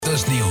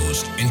business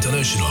news,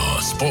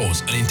 international, sports,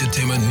 and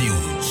entertainment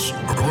news.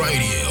 Right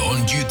here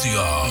on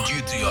GTR.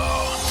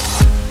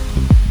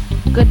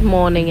 Good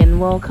morning and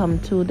welcome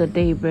to the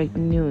Daybreak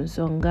News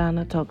on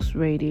Ghana Talks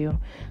Radio.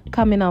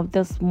 Coming up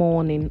this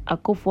morning,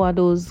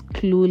 Akufo-Addo's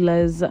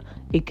clueless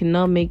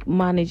economic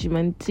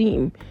management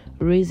team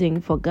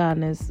raising for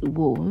Ghana's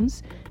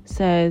woes,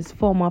 says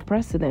former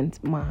President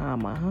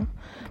Mahama.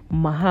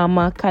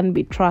 Mahama can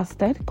be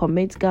trusted,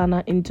 commits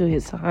Ghana into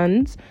his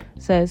hands,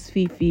 says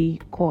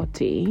Fifi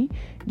Korte.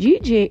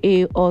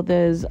 GJA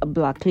orders a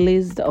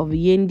blacklist of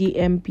Yendi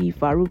MP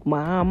Farouk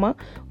Mahama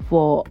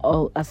for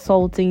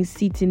assaulting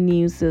City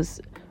News'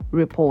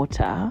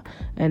 reporter,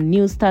 and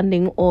new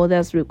standing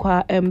orders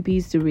require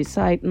MPs to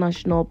recite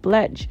national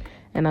pledge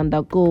and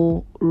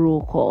undergo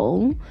roll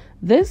call.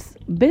 This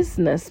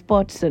business,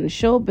 sports and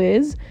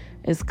showbiz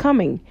is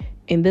coming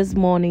in this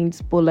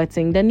morning's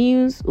bulletin. The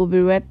news will be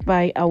read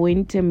by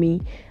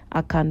Awentemi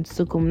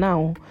Akansukum.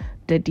 Now,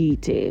 the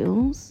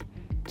details.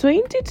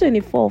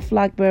 2024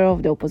 flag bearer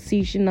of the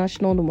opposition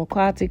National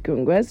Democratic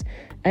Congress,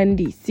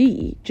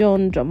 NDC,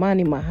 John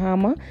Dramani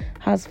Mahama,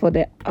 has for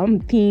the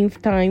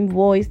umpteenth time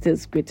voiced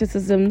his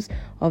criticisms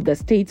of the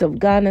state of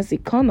Ghana's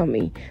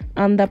economy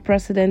under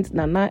President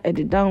Nana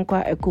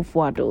Dankwa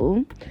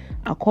Akufo-Addo.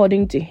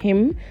 According to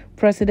him,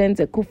 President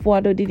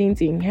Akufo-Addo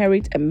didn't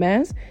inherit a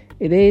mess.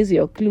 It is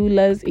your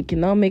clueless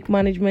economic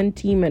management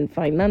team and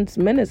finance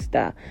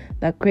minister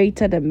that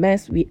created the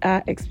mess we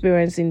are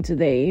experiencing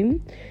today.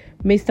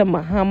 Mr.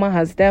 Mahama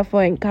has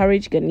therefore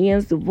encouraged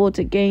Ghanaians to vote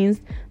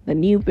against the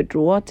new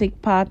patriotic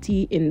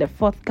party in the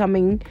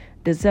forthcoming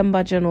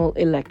December general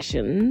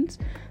elections.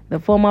 The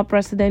former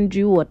president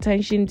drew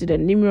attention to the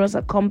numerous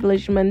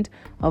accomplishments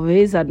of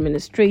his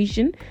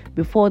administration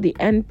before the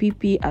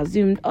NPP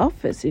assumed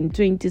office in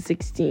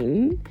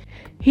 2016.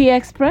 He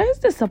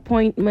expressed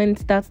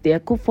disappointment that the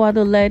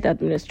Akufo-Addo-led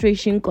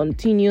administration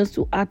continues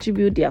to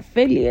attribute their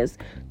failures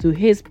to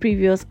his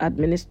previous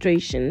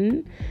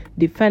administration.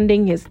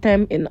 Defending his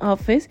term in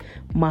office,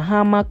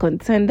 Mahama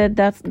contended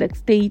that the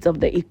state of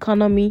the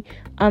economy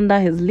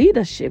under his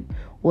leadership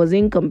was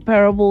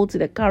incomparable to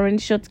the current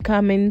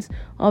shortcomings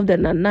of the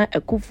Nana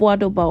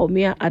Akufo-Addo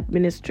Bawumia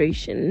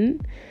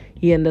administration.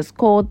 He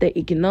underscored the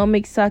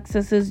economic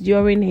successes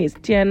during his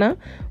tenure,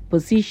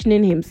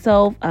 positioning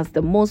himself as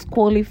the most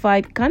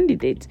qualified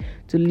candidate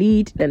to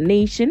lead the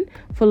nation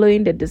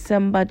following the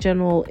December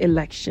general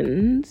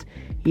elections.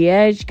 He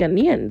urged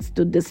Ghanaians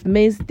to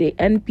dismiss the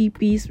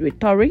NPP's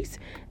rhetorics,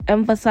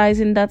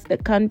 emphasizing that the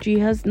country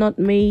has not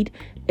made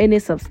any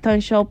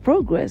substantial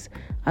progress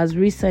as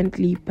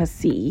recently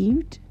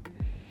perceived.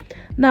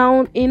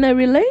 Now, in a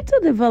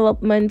related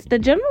development, the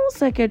General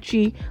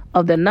Secretary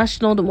of the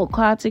National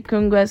Democratic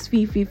Congress,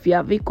 Fifi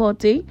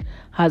Korte,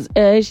 has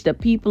urged the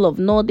people of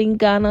Northern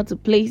Ghana to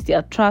place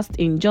their trust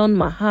in John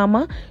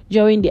Mahama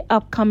during the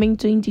upcoming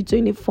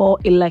 2024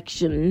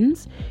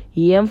 elections.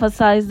 He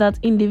emphasized that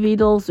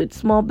individuals with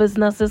small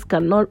businesses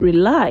cannot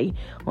rely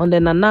on the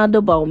Nana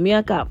Addo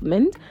Bawumia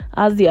government,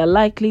 as they are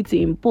likely to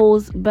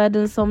impose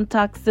burdensome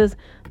taxes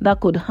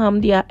that could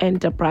harm their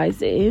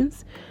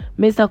enterprises.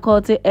 Mr.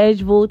 Korte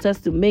urged voters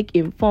to make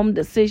informed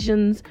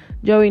decisions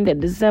during the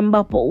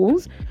December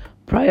polls,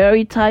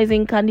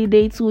 prioritizing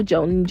candidates who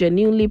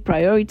genuinely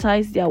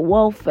prioritize their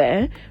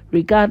welfare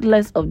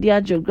regardless of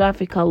their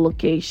geographical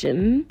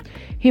location.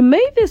 He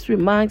made these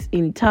remarks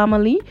in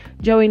Tamale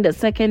during the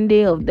second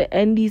day of the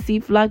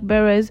NDC flag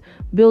bearers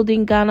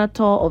Building Ghana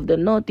tour of the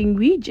Northern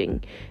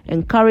region,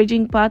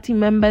 encouraging party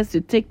members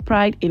to take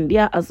pride in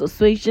their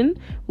association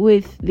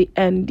with the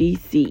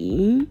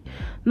NDC.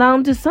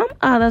 Now to some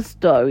other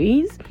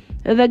stories.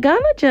 The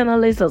Ghana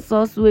Journalists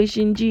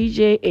Association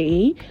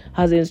 (GJA)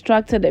 has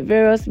instructed the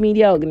various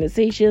media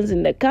organizations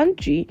in the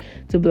country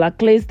to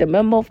blacklist the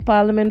Member of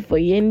Parliament for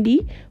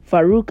Yendi,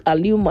 Farouk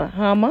Aliu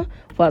Mahama,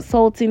 for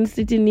assaulting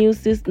City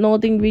News'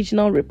 Northern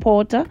Regional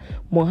reporter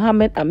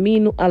Mohammed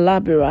Aminu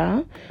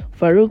Alabira.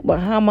 Farouk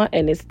Mahama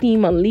and his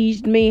team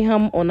unleashed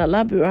mayhem on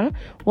Alabira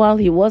while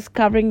he was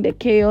covering the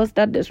chaos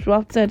that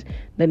disrupted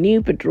the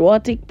new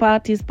Patriotic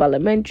Party's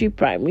parliamentary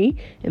primary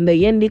in the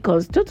Yendi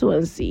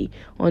constituency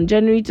on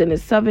January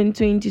 27,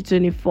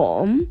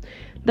 2024.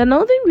 The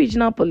Northern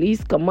Regional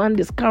Police Command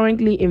is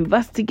currently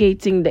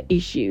investigating the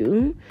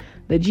issue.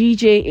 The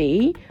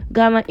GJA,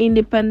 Ghana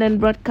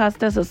Independent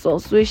Broadcasters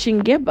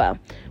Association (GEBA),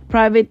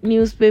 Private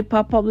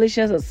Newspaper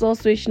Publishers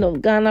Association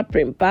of Ghana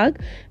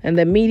 (PRIMPAG), and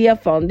the Media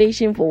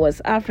Foundation for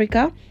West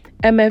Africa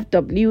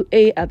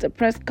 (MFWA) at a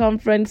press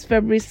conference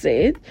February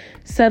 6th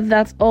said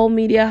that all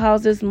media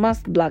houses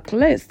must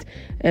blacklist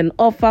and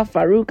offer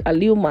Farouk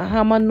Aliu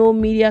Mahama no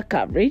media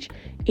coverage,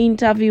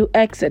 interview,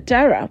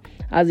 etc.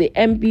 as the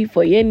MP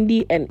for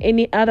Yendi and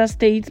any other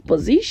state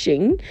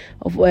position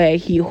of where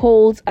he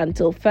holds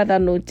until further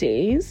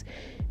notice.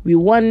 We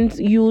want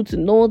you to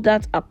know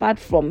that apart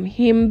from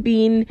him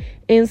being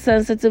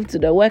insensitive to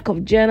the work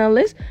of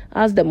journalists,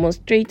 as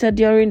demonstrated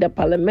during the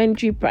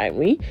parliamentary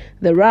primary,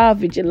 there are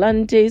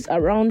vigilantes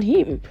around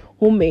him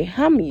who may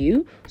harm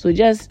you, so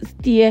just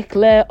steer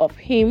clear of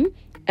him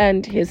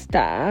and his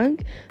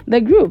tag.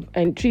 The group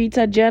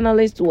entreated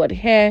journalists to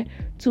adhere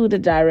to the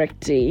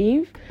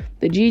directive.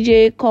 The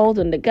GJA called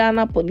on the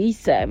Ghana Police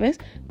Service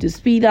to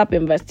speed up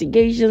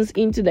investigations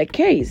into the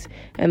case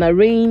and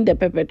arraign the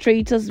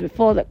perpetrators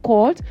before the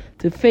court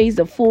to face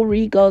the full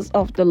rigors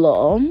of the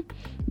law.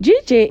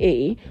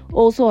 GJA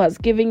also has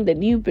given the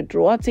New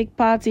Patriotic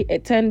Party a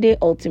 10-day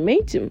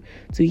ultimatum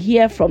to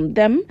hear from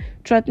them,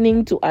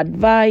 threatening to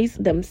advise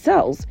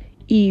themselves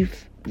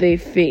if they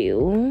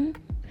fail.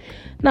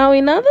 Now,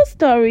 in other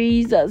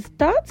stories,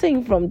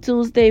 starting from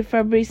Tuesday,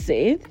 February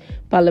 6th,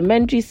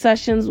 parliamentary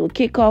sessions will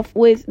kick off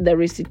with the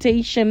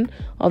recitation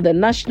of the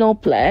National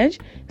Pledge,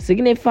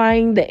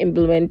 signifying the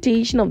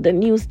implementation of the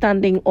new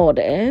standing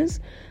orders.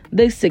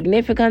 These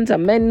significant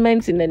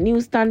amendments in the new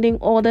standing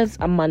orders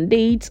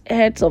mandate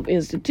heads of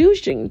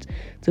institutions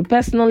to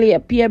personally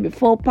appear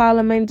before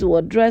Parliament to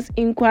address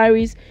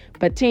inquiries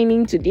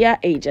pertaining to their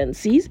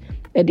agencies,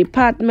 a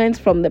department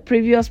from the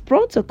previous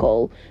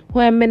protocol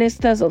where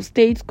ministers of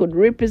state could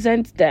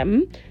represent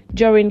them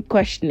during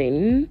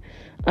questioning.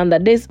 Under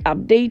this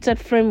updated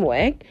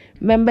framework,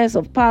 members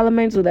of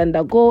Parliament would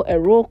undergo a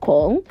roll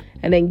call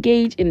and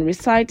engage in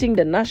reciting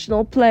the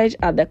National Pledge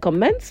at the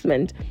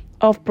commencement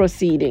of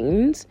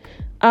proceedings.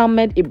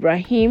 Ahmed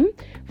Ibrahim,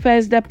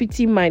 First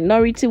Deputy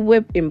Minority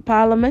Whip in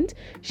Parliament,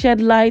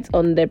 shed light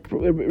on the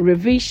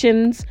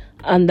revisions,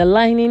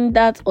 underlining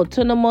that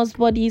autonomous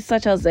bodies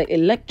such as the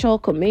Electoral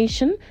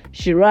Commission,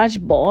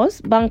 Shiraj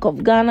Boss, Bank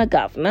of Ghana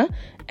Governor,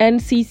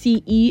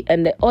 NCCE,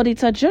 and the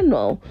Auditor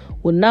General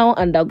will now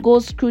undergo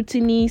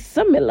scrutiny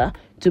similar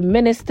to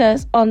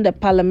ministers on the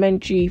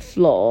parliamentary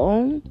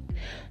floor.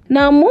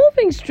 Now,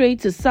 moving straight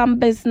to some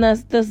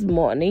business this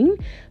morning,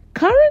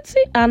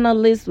 currency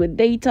analyst with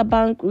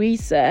Databank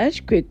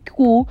Research,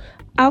 Kweku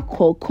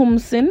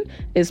Akko-Kumsin,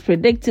 is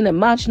predicting a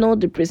marginal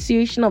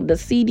depreciation of the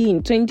cedi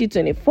in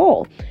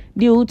 2024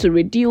 due to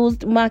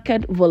reduced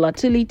market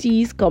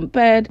volatilities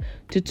compared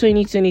to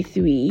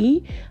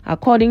 2023.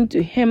 According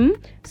to him,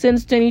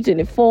 since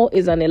 2024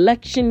 is an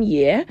election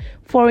year,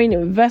 foreign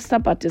investor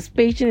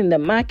participation in the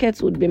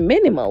markets would be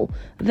minimal,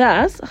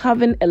 thus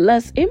having a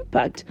less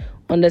impact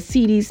on the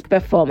cedi's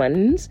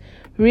performance.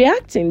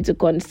 Reacting to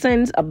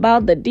concerns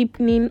about the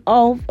deepening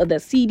of the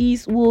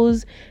cedi's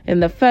woes in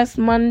the first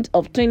month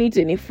of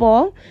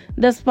 2024,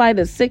 despite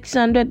the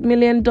 $600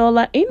 million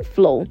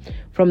inflow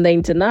from the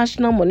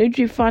International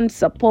Monetary Fund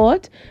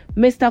support,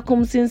 Mr.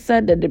 Kumsin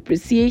said the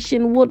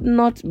depreciation would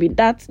not be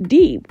that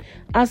deep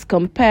as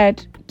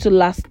compared to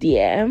last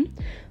year.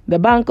 The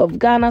Bank of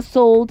Ghana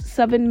sold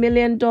 $7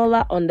 million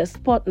on the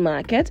spot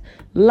market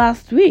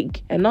last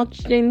week and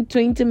auctioned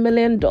 $20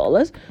 million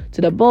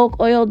to the bulk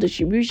oil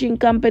distribution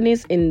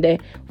companies in the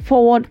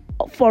forward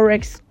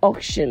forex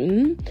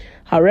auction.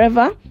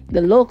 However,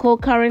 the local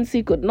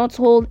currency could not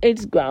hold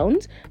its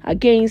ground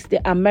against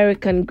the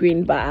American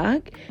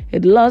greenback.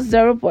 It lost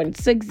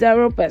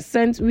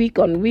 0.60% week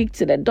on week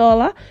to the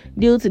dollar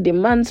due to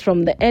demands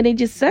from the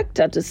energy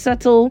sector to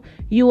settle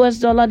US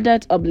dollar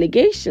debt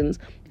obligations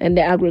and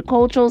the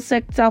agricultural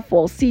sector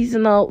for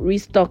seasonal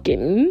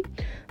restocking.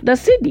 The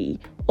cedi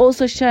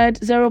also shed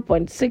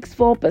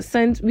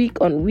 0.64% week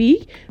on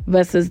week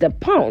versus the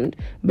pound,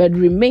 but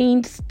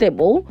remained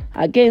stable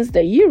against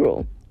the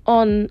euro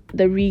on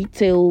the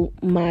retail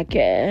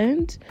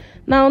market.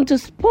 Now to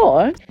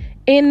sport.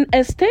 In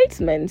a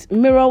statement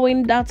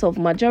mirroring that of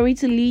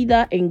Majority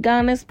Leader in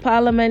Ghana's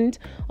Parliament,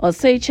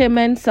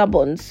 Osechemen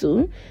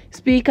Sabonsu,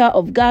 Speaker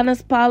of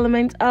Ghana's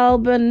Parliament,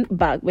 Alban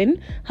Bagbin,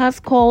 has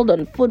called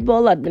on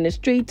football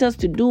administrators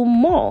to do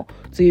more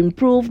to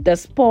improve the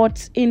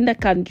sports in the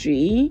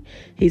country.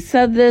 He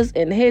said this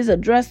in his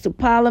address to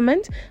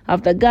Parliament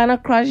after Ghana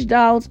crashed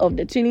out of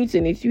the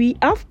 2023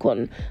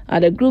 AFCON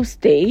at the group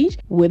stage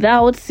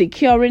without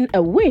securing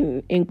a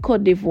win in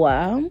Cote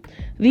d'Ivoire.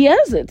 The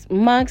exit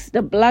marks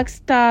the Black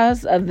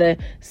Stars at the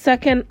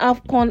second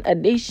AFCON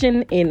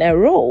edition in a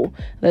row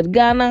that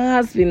Ghana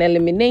has been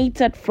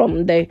eliminated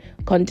from the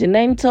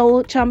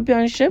Continental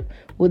Championship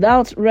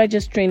without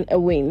registering a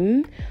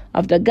win.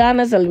 After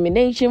Ghana's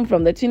elimination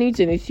from the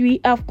 2023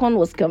 AFCON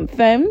was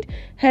confirmed,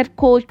 head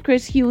coach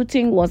Chris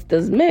Hughton was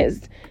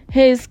dismissed.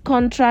 His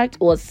contract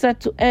was set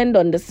to end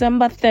on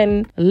December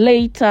 10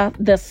 later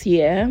this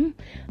year.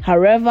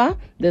 However,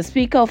 the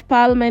Speaker of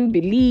Parliament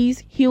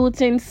believes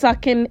Hughton's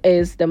sacking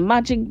is the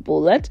magic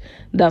bullet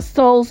that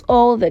solves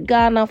all the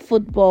Ghana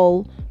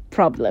football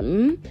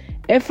problem.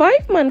 A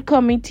 5-man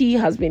committee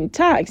has been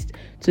tasked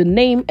to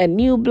name a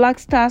new Black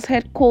Stars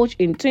head coach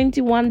in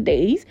 21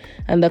 days,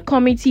 and the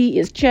committee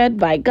is chaired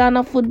by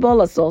Ghana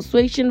Football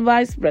Association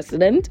Vice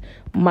President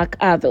Mark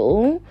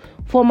Addo.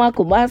 Former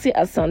Kumasi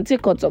Asante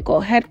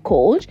Kotoko head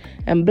coach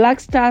and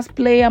Black Stars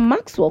player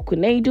Maxwell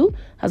Kunedu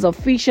has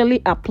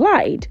officially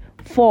applied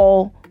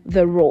for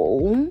the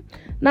role.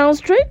 Now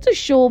straight to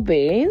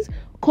showbiz.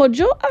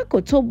 Kojo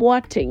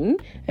Akoto-Boateng,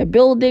 a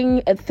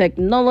building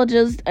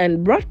technologist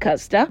and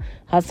broadcaster,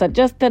 has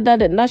suggested that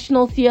the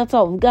National Theatre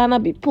of Ghana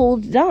be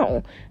pulled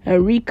down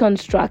and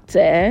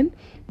reconstructed.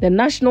 The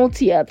National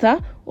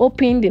Theatre,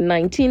 opened in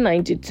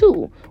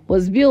 1992,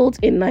 was built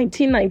in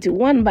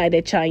 1991 by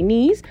the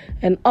Chinese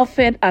and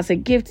offered as a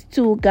gift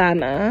to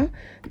Ghana.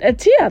 The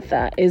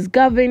theatre is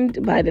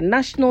governed by the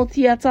National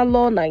Theatre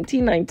Law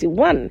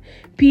 1991,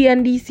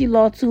 PNDC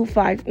Law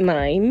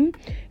 259.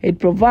 It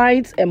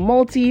provides a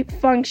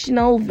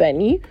multifunctional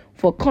venue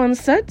for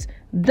concerts,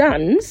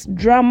 dance,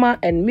 drama,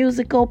 and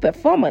musical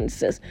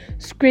performances,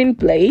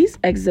 screenplays,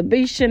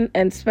 exhibition,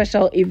 and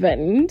special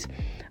events.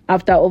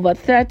 After over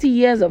 30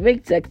 years of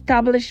its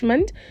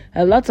establishment,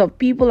 a lot of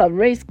people have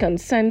raised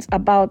concerns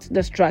about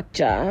the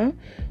structure.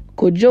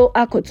 Kojo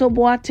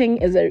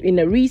Akotoboateng in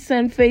a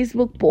recent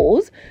Facebook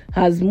post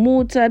has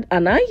mooted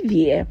an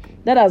idea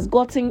that has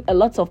gotten a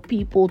lot of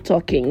people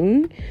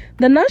talking.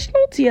 The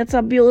National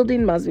Theatre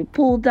building must be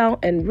pulled down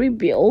and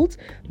rebuilt.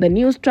 The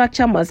new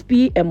structure must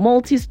be a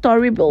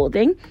multi-story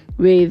building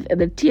with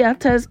the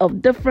theatres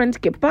of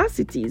different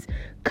capacities,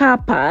 car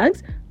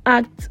parks,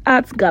 art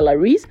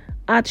galleries,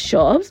 art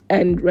shops,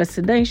 and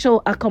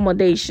residential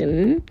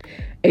accommodation.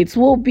 It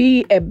will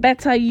be a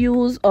better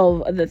use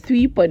of the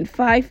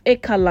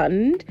 3.5-acre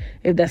land.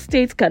 If the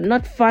state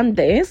cannot fund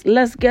this,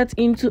 let's get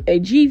into a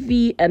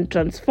GV and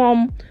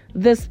transform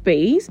this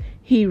space,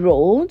 he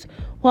wrote.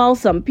 While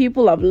some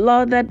people have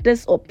lauded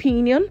this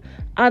opinion,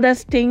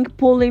 others think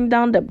pulling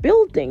down the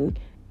building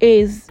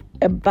is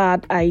a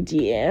bad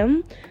idea.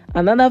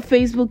 Another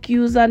Facebook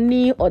user,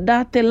 Ni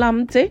Odate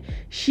Lamte,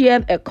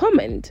 shared a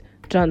comment.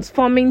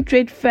 Transforming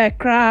Trade Fair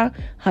Kra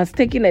has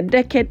taken a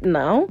decade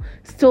now,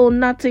 still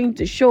nothing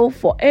to show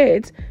for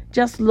it.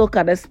 Just look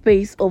at the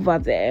space over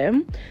there.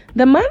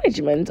 The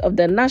management of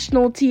the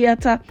National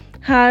Theatre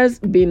has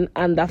been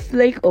under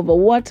flake over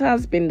what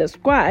has been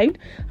described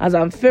as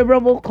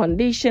unfavorable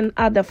condition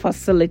at the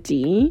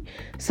facility.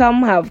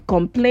 Some have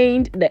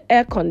complained the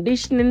air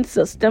conditioning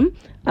system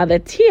at the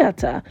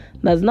theatre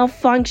does not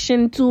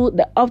function to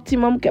the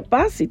optimum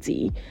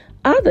capacity.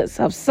 Others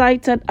have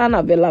cited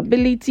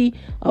unavailability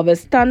of a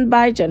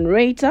standby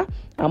generator,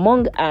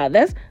 among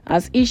others,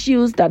 as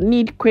issues that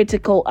need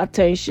critical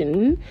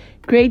attention.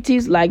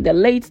 Creatives like the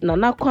late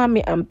Nana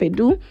Kwame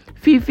Ampedu,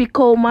 Fifi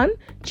Coleman,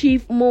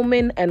 Chief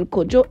Momin, and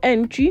Kojo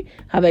Entry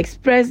have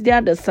expressed their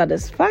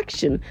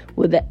dissatisfaction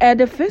with the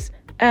edifice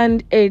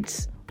and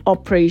its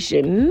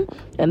operation.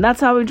 And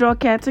that's how we draw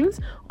curtains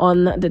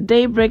on the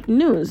Daybreak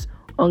News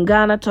on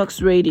Ghana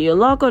Talks Radio.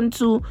 Log on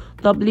to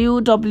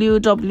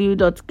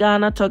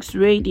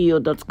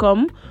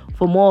www.GhanaTalksRadio.com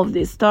for more of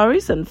these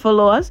stories and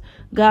follow us,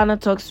 Ghana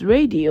Talks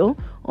Radio,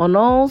 on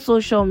all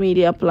social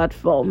media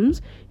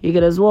platforms. You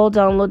can as well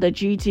download the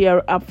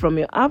GTR app from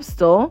your App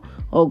Store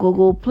or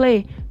Google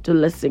Play to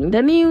listen.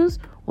 The news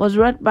was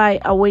read by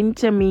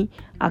Awentemi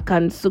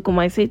Akansukum.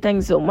 I say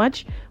thanks so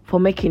much for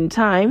making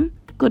time.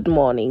 Good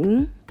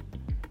morning.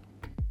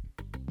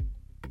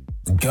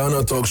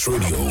 Ghana Talks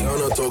Radio.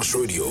 Ghana Talks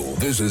Radio.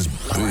 This is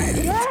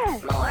big.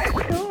 Yes.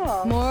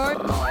 More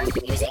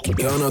music.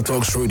 Ghana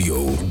Talks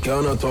Radio.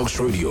 Ghana Talks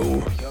Radio.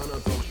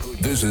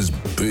 This is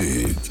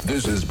big.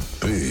 This is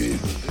big.